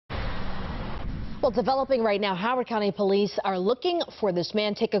Well, developing right now, Howard County Police are looking for this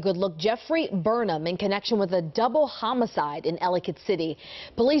man. Take a good look. Jeffrey Burnham, in connection with a double homicide in Ellicott City.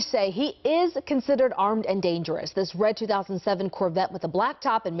 Police say he is considered armed and dangerous. This red 2007 Corvette with a black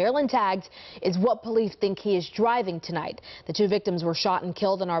top and Maryland tags is what police think he is driving tonight. The two victims were shot and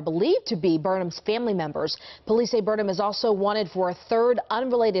killed and are believed to be Burnham's family members. Police say Burnham is also wanted for a third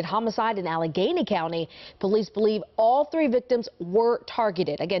unrelated homicide in Allegheny County. Police believe all three victims were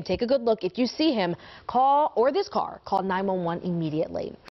targeted. Again, take a good look. If you see him, call, or this car, call 911 immediately.